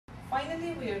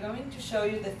Finally, we are going to show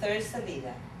you the third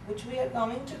salida, which we are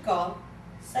going to call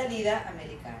Salida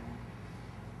Americana.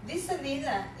 This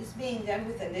salida is being done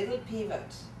with a little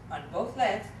pivot on both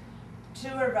legs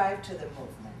to arrive to the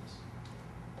movement.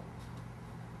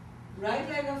 Right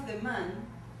leg of the man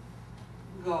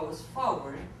goes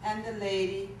forward and the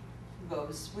lady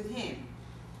goes with him.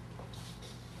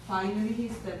 Finally, he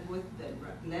steps with the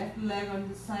left leg on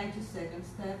the side to second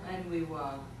step, and we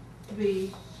walk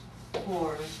 3,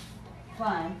 4,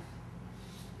 5,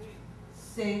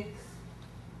 6,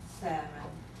 7,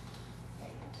 8.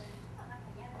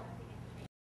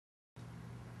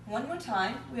 One more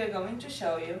time, we are going to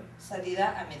show you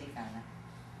Salida Americana.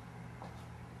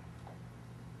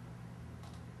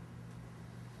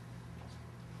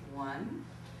 One,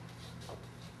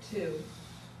 2,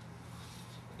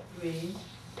 3,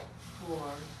 4,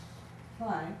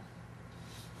 5,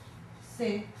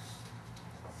 6,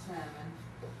 7,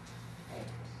 8.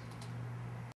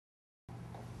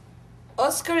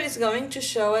 Oscar is going to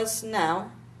show us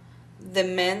now the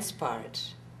man's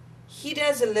part. He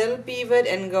does a little pivot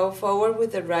and go forward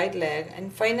with the right leg,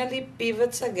 and finally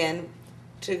pivots again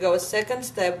to go second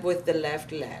step with the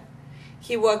left leg.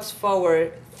 He walks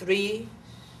forward 3,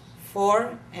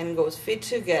 4 and goes feet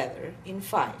together in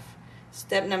 5.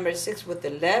 Step number 6 with the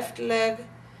left leg,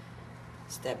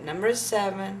 step number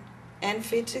 7, and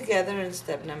feet together in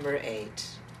step number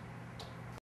 8.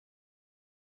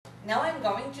 Now I'm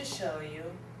going to show you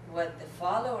what the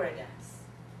follower does.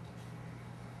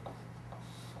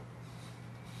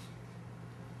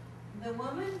 The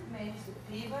woman makes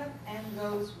a pivot and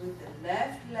goes with the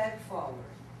left leg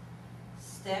forward.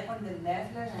 Step on the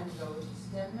left leg and goes to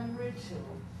step number 2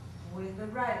 with the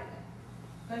right leg.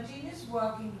 Continues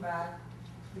walking back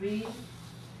 3,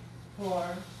 4,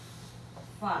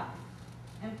 5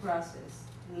 and crosses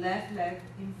left leg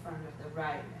in front of the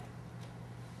right leg.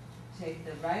 Take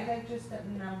the right leg to step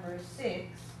number 6,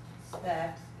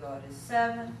 steps, go to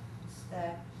 7,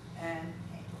 step, and